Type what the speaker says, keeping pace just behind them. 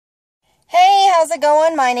how's it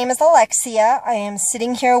going? My name is Alexia. I am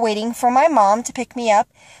sitting here waiting for my mom to pick me up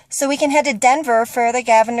so we can head to Denver for the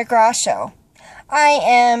Gavin Degraw show. I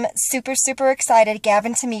am super excited,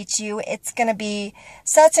 Gavin, to meet you. It's going to be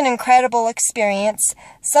such an incredible experience.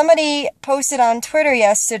 Somebody posted on Twitter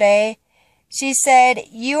yesterday. She said,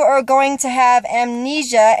 you are going to have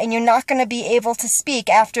amnesia and you're not going to be able to speak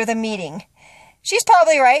after the meeting. She's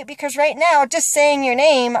probably right, because right now, just saying your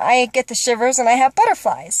name, I get the shivers and I have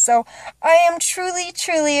butterflies. So I am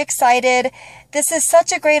truly excited. This is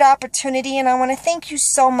such a great opportunity, and I want to thank you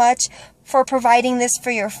so much for providing this for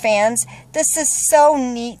your fans. This is so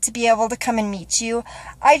neat to be able to come and meet you.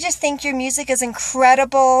 I just think your music is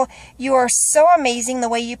incredible. You are so amazing the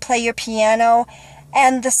way you play your piano.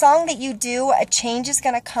 And the song that you do, A Change Is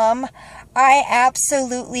Gonna Come, I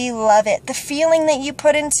absolutely love it. The feeling that you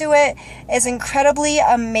put into it is incredibly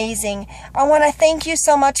amazing. I want to thank you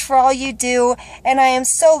so much for all you do, and I am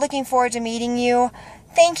so looking forward to meeting you.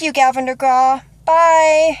 Thank you, Gavin Degraw.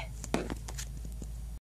 Bye.